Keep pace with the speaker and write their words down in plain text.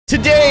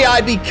Today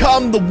I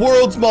become the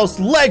world's most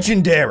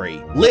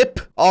legendary lip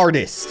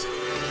artist.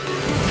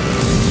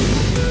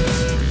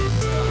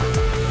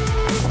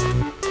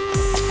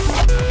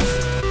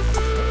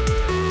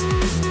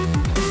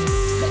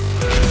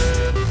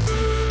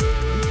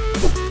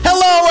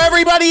 Hello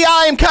everybody,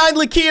 I am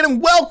Kindly Keyin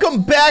and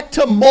welcome back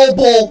to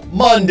Mobile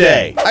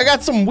Monday. I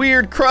got some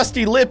weird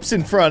crusty lips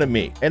in front of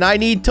me and I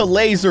need to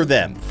laser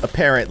them,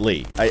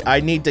 apparently. I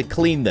need to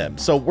clean them.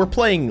 So we're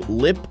playing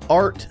Lip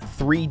Art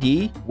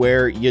 3D,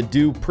 where you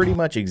do pretty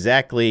much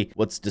exactly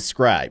what's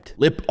described.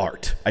 Lip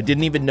art. I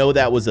didn't even know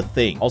that was a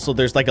thing. Also,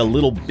 there's like a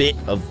little bit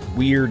of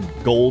weird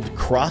gold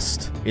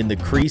crust in the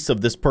crease of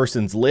this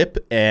person's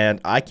lip,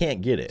 and I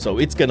can't get it. So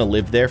it's gonna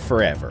live there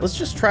forever. Let's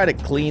just try to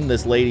clean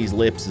this lady's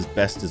lips as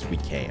best as we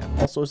can.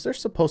 Also, is there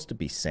supposed to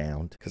be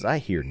sound? Because I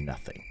hear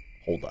nothing.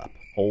 Hold up.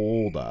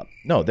 Hold up.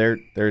 No,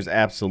 there's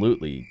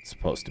absolutely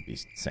supposed to be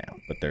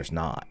sound, but there's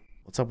not.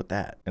 What's up with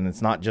that? And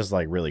it's not just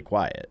like really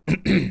quiet.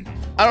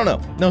 I don't know.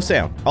 No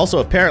sound. Also,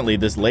 apparently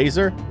this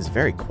laser is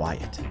very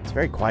quiet. It's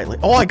very quietly.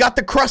 Oh, I got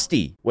the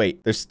crusty.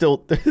 Wait, there's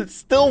still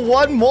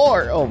one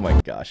more. Oh my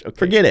gosh. Okay.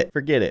 Forget it.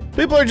 Forget it.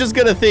 People are just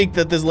gonna think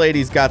that this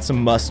lady's got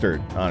some mustard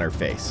on her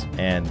face.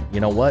 And you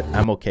know what?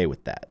 I'm okay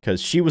with that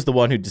because she was the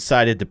one who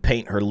decided to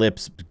paint her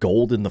lips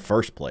gold in the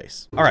first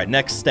place. All right,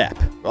 next step.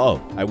 Oh,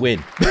 I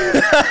win.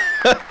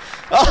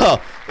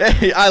 Oh,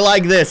 I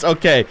like this.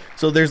 Okay,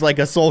 so there's like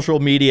a social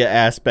media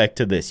aspect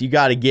to this. You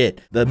got to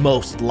get the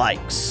most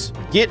likes.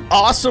 Get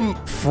awesome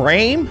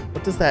frame?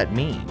 What does that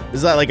mean?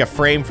 Is that like a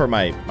frame for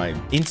my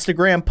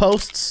Instagram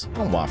posts? I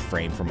don't want a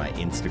frame for my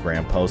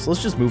Instagram posts.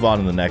 Let's just move on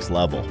to the next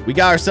level. We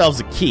got ourselves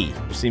a key.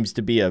 There seems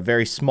to be a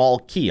very small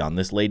key on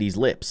this lady's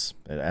lips,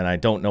 and I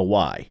don't know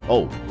why.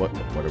 Oh, what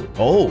are we?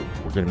 Oh,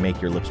 we're gonna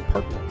make your lips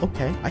purple.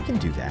 Okay, I can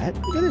do that.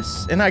 Look at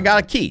this. And I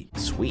got a key.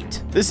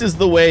 Sweet. This is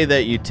the way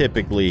that you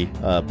typically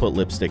put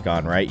lipstick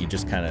on, right? You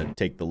just kind of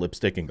take the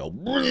lipstick and go.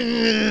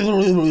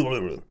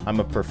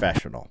 I'm a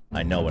professional.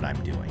 I know what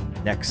I'm doing.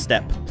 Next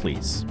step,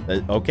 please.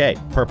 Okay,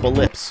 purple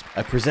lips.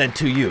 I present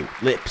to you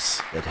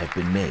lips that have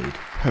been made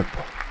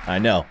purple. I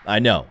know.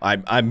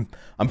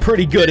 I'm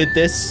pretty good at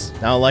this.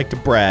 I don't like to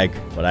brag,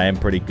 but I am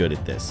pretty good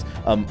at this.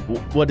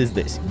 What is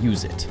this?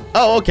 Use it.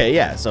 Oh, okay,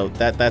 yeah. So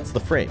that's the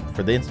frame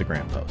for the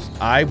Instagram post.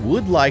 I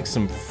would like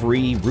some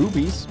free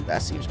rubies.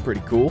 That seems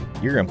pretty cool.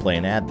 You're gonna play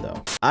an ad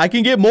though. I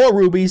can get more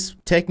rubies.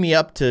 Take me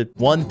up to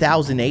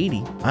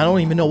 1,080. I don't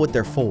even know what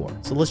they're for.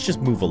 So let's just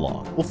move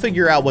along. We'll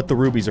figure out what the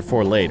rubies are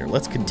for later.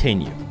 Let's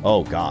continue.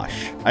 Oh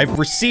gosh. I've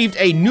received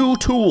a new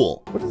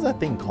tool. What is that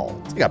thing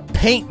called? It's like a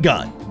paint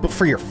gun, but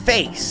for your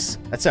face.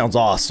 That sounds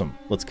awesome.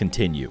 Let's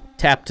continue.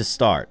 Tap to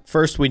start.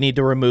 First, we need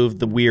to remove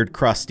the weird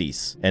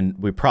crusties, and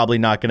we're probably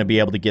not going to be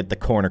able to get the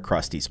corner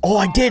crusties. Oh,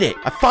 I did it.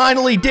 I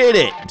finally did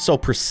it. I'm so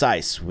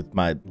precise with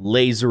my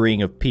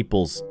lasering of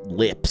people's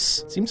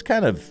lips. Seems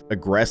kind of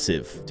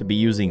aggressive to be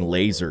using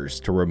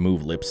lasers to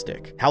remove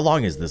lipstick. How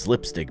long has this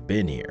lipstick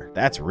been here?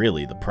 That's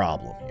really the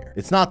problem here.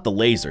 It's not the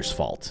laser's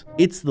fault.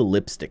 It's the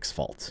lipstick's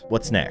fault.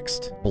 What's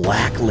next?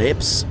 Black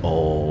lips?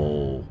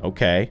 Oh,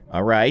 okay.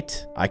 All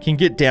right. I can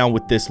get down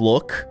with this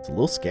look. It's a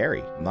little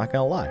scary. I'm not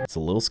gonna lie. It's a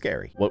little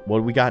scary. What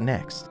do we got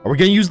next? Are we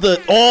gonna use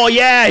the... Oh,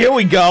 yeah, here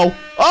we go.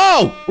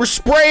 Oh, we're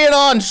spraying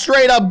on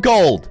straight up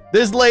gold.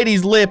 This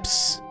lady's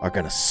lips are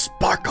gonna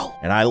sparkle,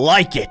 and I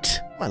like it.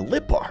 My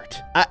lip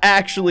art.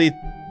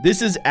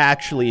 This is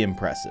actually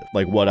impressive,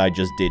 like what I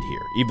just did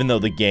here, even though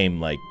the game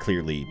like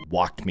clearly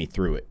walked me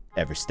through it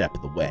every step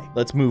of the way.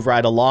 Let's move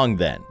right along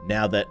then,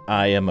 now that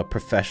I am a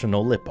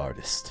professional lip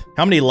artist.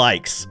 How many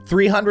likes?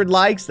 300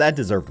 likes? That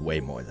deserved way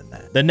more than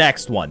that. The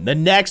next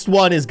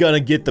one is gonna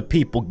get the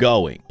people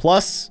going.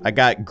 Plus, I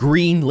got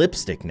green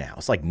lipstick now.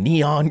 It's like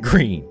neon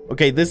green.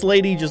 Okay, this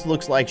lady just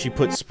looks like she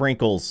put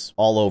sprinkles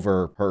all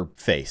over her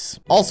face.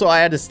 Also, I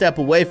had to step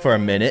away for a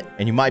minute,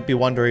 and you might be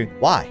wondering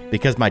why.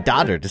 Because my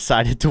daughter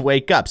decided to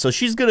wake up, so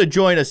she's gonna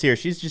join us here.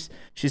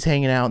 She's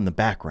hanging out in the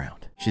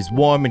background. She's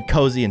warm and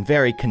cozy and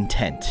very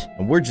content.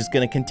 And we're just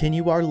gonna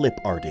continue our lip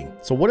arting.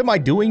 So what am I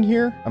doing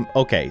here?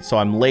 Okay, so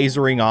I'm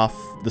lasering off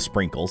the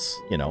sprinkles,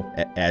 you know,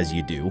 as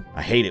you do.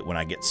 I hate it when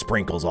I get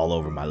sprinkles all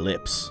over my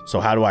lips.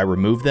 So how do I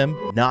remove them?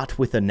 Not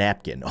with a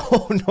napkin.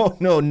 Oh,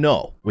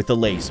 no. With a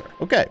laser.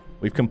 Okay,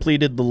 we've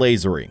completed the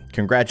lasering.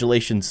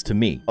 Congratulations to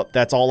me. Oh,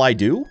 that's all I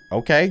do?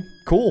 Okay,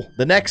 cool.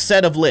 The next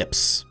set of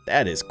lips.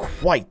 That is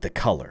quite the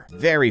color.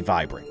 Very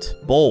vibrant.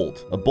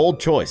 Bold. A bold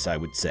choice, I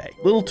would say.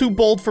 A little too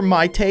bold for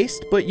my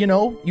taste, but you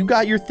know, you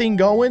got your thing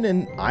going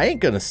and I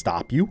ain't gonna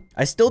stop you.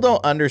 I still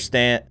don't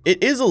understand.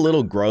 It is a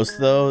little gross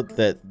though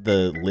that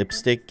the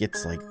lipstick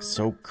gets like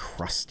so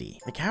crusty.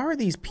 Like how are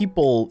these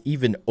people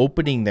even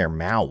opening their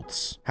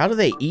mouths? How do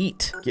they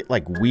eat? Get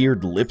like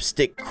weird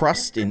lipstick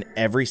crust in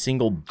every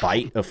single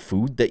bite of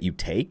food that you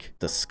take?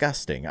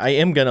 Disgusting. I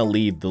am gonna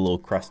leave the little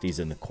crusties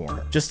in the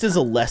corner. Just as a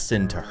a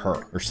lesson to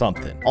her or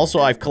something. Also,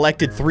 I've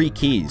collected 3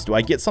 keys. Do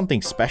I get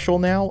something special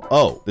now?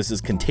 Oh, this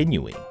is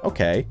continuing.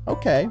 Okay,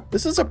 okay.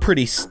 This is a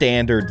pretty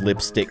standard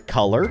lipstick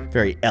color.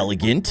 Very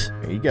elegant.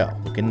 There you go.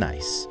 Looking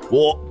nice.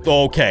 Well,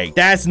 okay.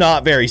 That's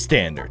not very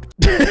standard.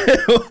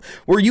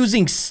 We're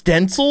using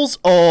stencils?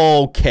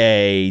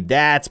 Okay,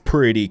 that's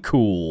pretty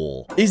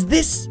cool.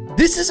 This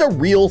is a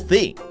real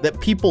thing that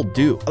people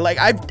do. Like,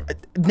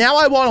 now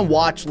I want to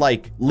watch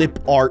like lip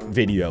art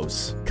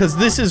videos because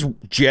this is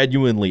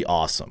genuinely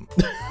awesome.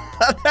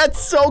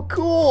 That's so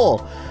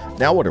cool.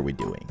 Now what are we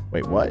doing?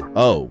 Wait, what?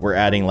 Oh, we're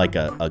adding like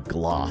a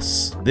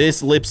gloss.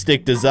 This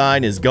lipstick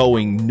design is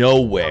going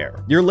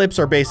nowhere. Your lips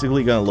are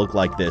basically gonna look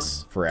like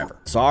this forever.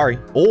 Sorry.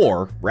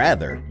 Or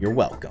rather, you're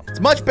welcome. It's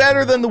much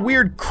better than the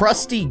weird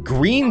crusty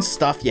green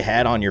stuff you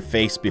had on your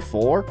face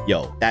before.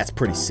 Yo, that's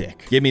pretty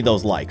sick. Give me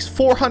those likes.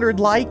 400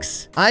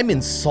 likes? I'm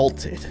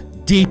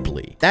insulted.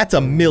 Deeply. That's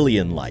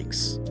 1,000,000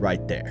 likes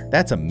right there.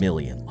 That's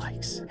 1,000,000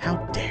 likes. How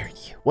dare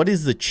you? What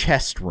is the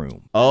chest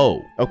room?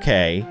 Oh,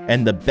 okay.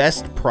 And the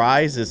best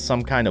prize is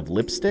some kind of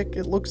lipstick,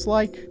 it looks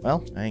like.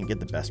 Well, I didn't get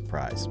the best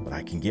prize, but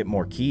I can get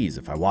more keys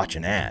if I watch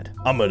an ad.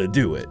 I'm gonna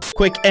do it.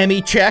 Quick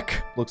Emmy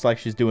check. Looks like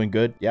she's doing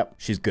good. Yep,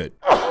 she's good.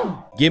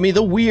 Give me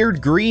the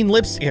weird green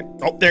lipstick.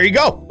 Oh, there you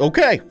go.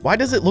 Okay. Why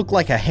does it look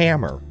like a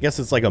hammer? Guess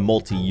it's like a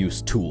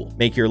multi-use tool.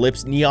 Make your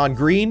lips neon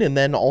green and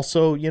then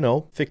also, you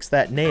know, fix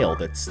that nail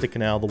that's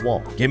sticking out of the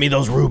wall. Give me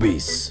those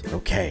rubies.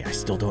 Okay, I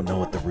still don't know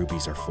what the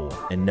rubies are for.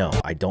 And no,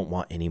 I don't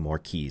want any more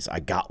keys.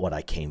 I got what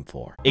I came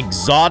for.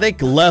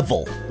 Exotic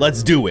level.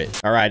 Let's do it.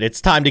 All right,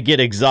 it's time to get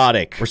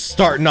exotic. We're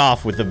starting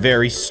off with a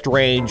very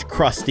strange,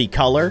 crusty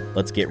color.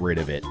 Let's get rid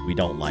of it. We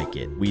don't like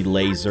it. We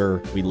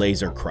laser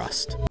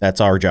crust.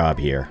 That's our job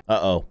here.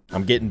 Uh-oh,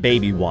 I'm getting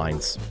baby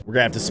whines. We're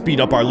gonna have to speed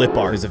up our lip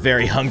art. There's a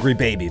very hungry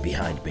baby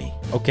behind me.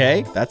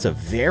 Okay, that's a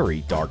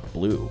very dark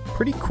blue.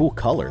 Pretty cool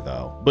color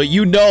though. But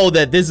you know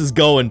that this is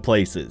going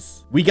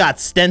places. We got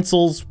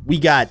stencils, we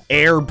got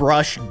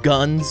airbrush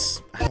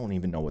guns. I don't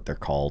even know what they're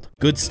called.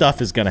 Good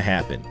stuff is gonna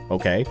happen.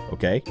 Okay,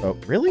 okay. Oh,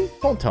 really?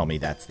 Don't tell me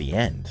that's the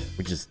end.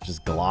 We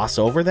just gloss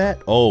over that?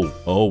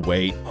 Oh,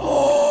 wait.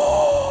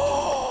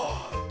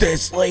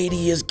 This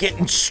lady is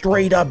getting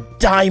straight up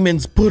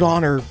diamonds put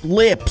on her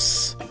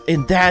lips.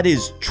 And that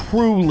is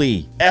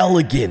truly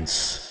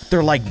elegance.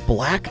 They're like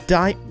black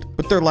diamonds,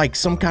 but they're like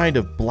some kind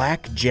of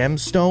black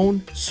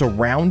gemstone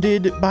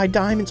surrounded by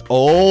diamonds.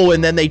 Oh,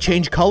 and then they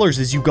change colors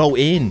as you go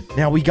in.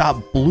 Now we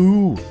got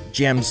blue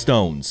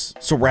gemstones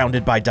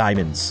surrounded by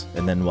diamonds.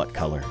 And then what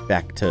color?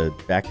 Back to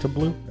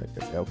blue?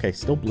 Okay,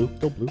 still blue,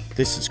 still blue.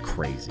 This is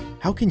crazy.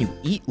 How can you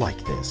eat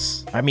like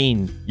this? I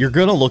mean, you're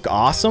gonna look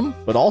awesome,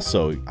 but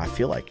also I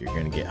feel like you're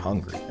gonna get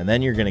hungry. And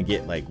then you're gonna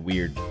get like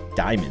weird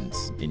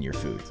diamonds in your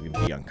food. It's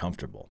gonna be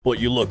uncomfortable, but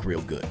you look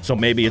real good. So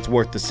maybe it's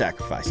worth the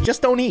sacrifice.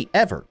 Just don't eat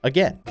ever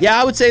again. Yeah,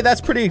 I would say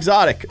that's pretty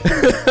exotic.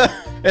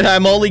 And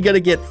I'm only gonna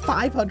get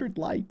 500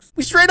 likes.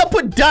 We straight up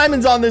put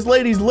diamonds on this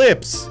lady's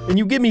lips, and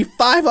you give me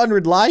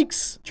 500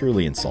 likes?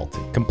 Truly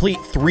insulting. Complete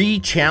 3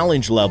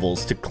 challenge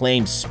levels to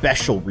claim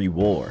special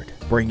reward.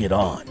 Bring it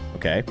on.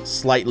 Okay,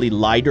 slightly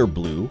lighter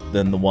blue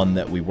than the one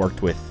that we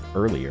worked with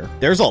earlier.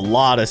 There's a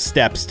lot of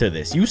steps to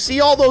this. You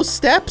see all those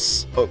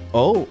steps?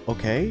 Oh,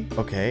 okay.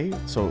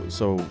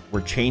 So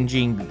we're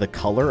changing the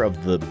color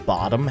of the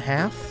bottom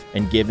half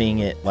and giving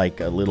it like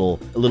a little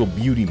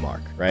beauty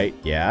mark, right?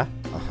 Yeah.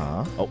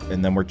 Oh,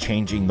 and then we're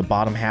changing the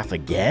bottom half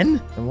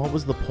again? And what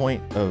was the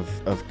point of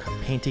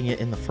painting it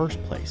in the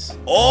first place?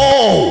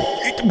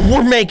 Oh,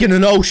 we're making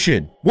an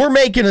ocean. We're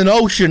making an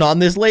ocean on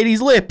this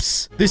lady's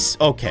lips. This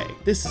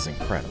is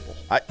incredible.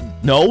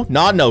 No,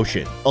 not an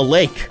ocean. A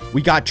lake.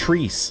 We got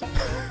trees.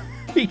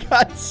 We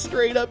got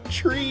straight up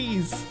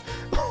trees.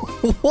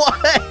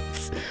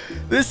 What?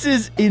 This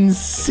is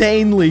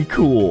insanely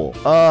cool.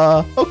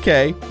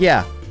 Okay.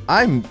 Yeah.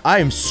 I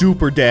am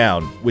super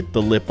down with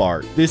the lip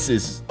art. This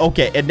is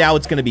okay, and now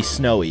it's gonna be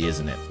snowy,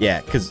 isn't it?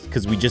 Yeah,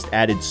 because we just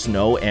added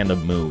snow and a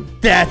moon.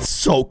 That's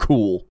so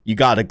cool. You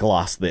gotta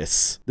gloss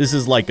this. This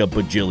is like a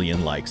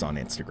bajillion likes on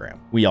Instagram.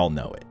 We all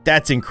know it.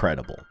 That's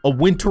incredible. A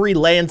wintry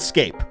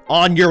landscape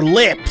on your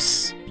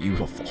lips.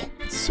 Beautiful.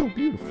 It's so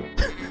beautiful.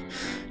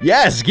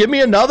 Yes, give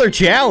me another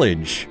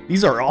challenge.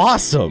 These are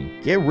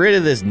awesome. Get rid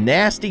of this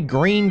nasty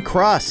green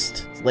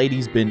crust. This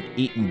lady's been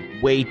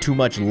eating way too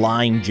much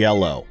lime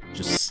jello.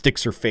 Just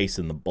sticks her face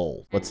in the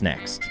bowl. What's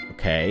next?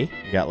 Okay,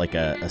 we got like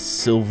a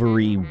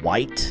silvery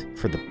white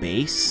for the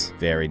base.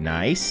 Very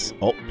nice.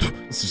 Oh,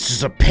 this is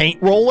just a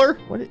paint roller?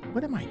 What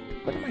am I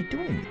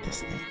doing with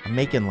this thing? I'm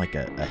making like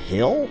a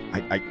hill?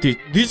 Dude,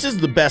 this is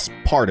the best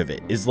part of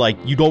it, is like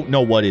you don't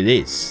know what it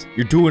is.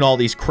 You're doing all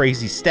these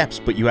crazy steps,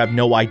 but you have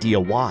no idea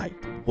why.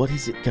 What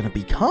is it gonna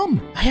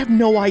become? I have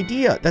no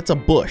idea. That's a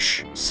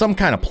bush. Some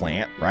kind of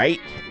plant, right?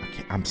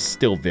 Okay, I'm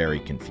still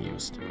very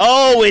confused.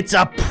 Oh, it's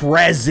a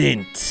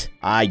present.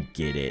 I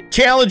get it.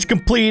 Challenge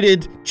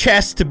completed.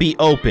 Chest to be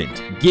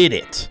opened. Get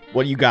it.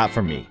 What do you got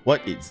for me?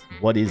 What is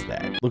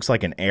that? Looks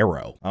like an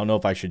arrow. I don't know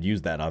if I should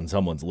use that on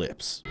someone's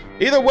lips.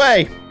 Either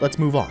way, let's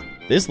move on.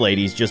 This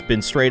lady's just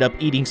been straight up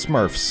eating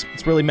Smurfs.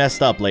 It's really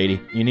messed up, lady.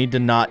 You need to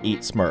not eat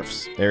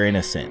Smurfs. They're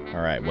innocent.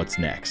 All right, what's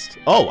next?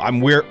 Oh,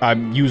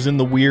 I'm using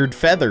the weird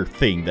feather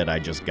thing that I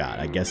just got.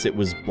 I guess it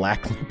was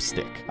black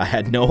lipstick. I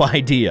had no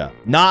idea.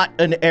 Not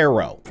an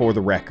arrow, for the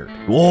record.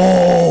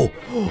 Whoa!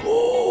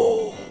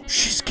 Oh,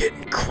 she's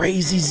getting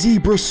crazy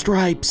zebra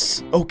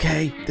stripes.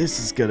 Okay, this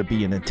is gonna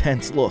be an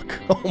intense look.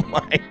 Oh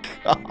my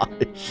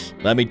gosh.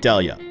 Let me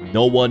tell you,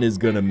 no one is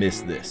gonna miss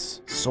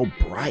this. So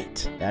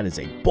bright. That is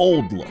a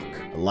bold look.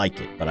 I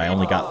like it, but I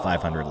only got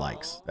 500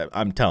 likes.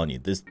 I'm telling you,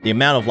 the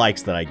amount of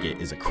likes that I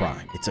get is a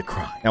crime. It's a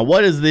crime. Now,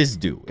 what does this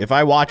do? If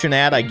I watch an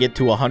ad, I get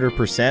to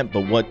 100%,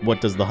 but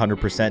what does the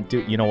 100%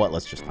 do? You know what?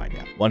 Let's just find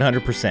out.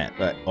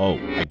 100%. Oh,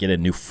 I get a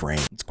new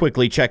frame. Let's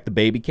quickly check the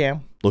baby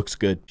cam. Looks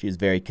good. She's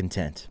very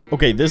content.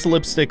 Okay, this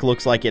lipstick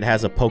looks like it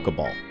has a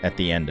Pokeball at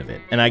the end of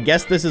it. And I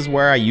guess this is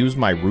where I use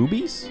my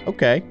rubies?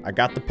 Okay, I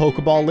got the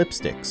Pokeball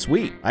lipstick.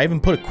 Sweet. I even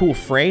put a cool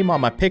frame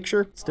on my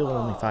picture. Still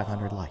only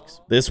 500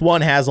 likes. This one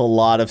has a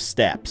lot of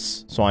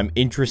steps, so I'm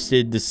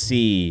interested to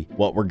see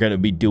what we're gonna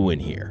be doing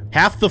here.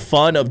 Half the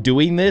fun of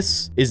doing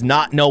this is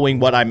not knowing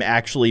what I'm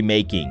actually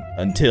making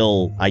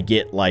until I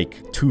get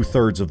like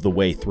 2/3 of the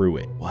way through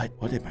it. What?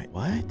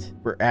 What?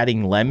 We're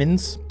adding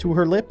lemons to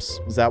her lips?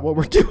 Is that what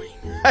we're doing?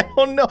 I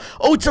don't know.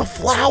 Oh, it's a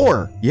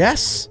flower.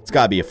 Yes? It's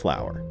gotta be a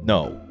flower.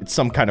 No, it's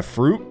some kind of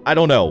fruit. I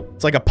don't know.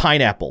 It's like a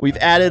pineapple. We've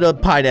added a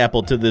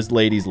pineapple to this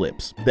lady's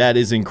lips. That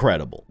is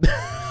incredible.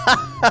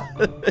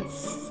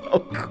 That's so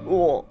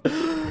cool.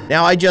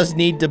 Now I just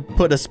need to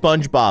put a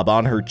SpongeBob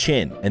on her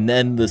chin, and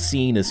then the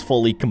scene is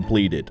fully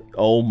completed.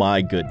 Oh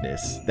my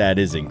goodness. That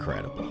is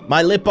incredible.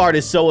 My lip art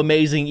is so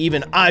amazing,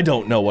 even I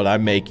don't know what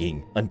I'm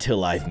making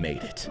until I've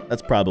made it.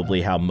 That's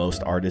probably how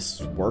most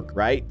artists work,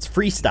 right? It's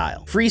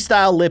freestyle.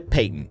 Freestyle lip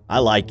painting. I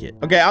like it.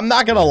 Okay, I'm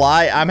not gonna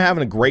lie. I'm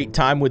having a great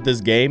time with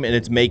this game, and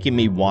it's making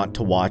me want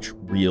to watch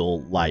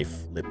real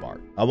life lip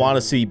art. I want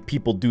to see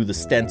people do the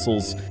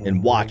stencils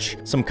and watch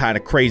some kind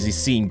of crazy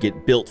scene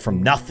get built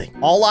from nothing.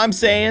 All I'm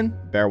saying,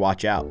 better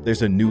watch out.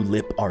 There's a new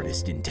lip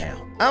artist in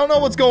town. I don't know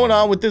what's going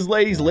on with this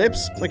lady's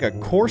lips. It's like a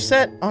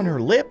corset on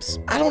her lips.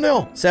 I don't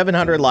know.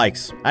 700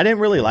 likes. I didn't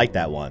really like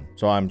that one,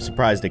 so I'm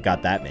surprised it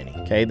got that many.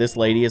 Okay, this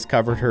lady has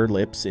covered her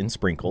lips in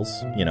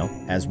sprinkles, you know,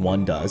 as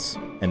one does,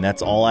 and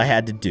that's all I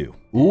had to do.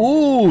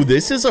 Ooh,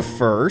 this is a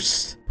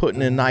first.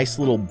 Putting a nice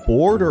little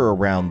border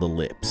around the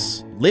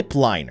lips. Lip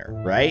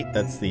liner, right?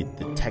 That's the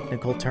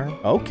technical term.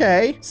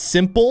 Okay.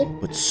 Simple,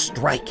 but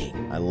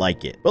striking. I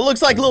like it. But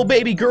looks like little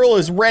baby girl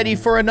is ready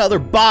for another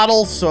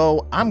bottle,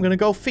 so I'm gonna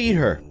go feed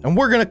her. And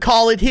we're gonna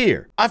call it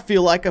here. I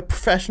feel like a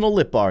professional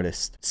lip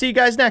artist. See you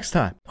guys next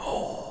time.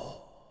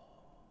 Oh,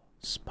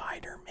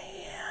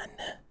 Spider-Man.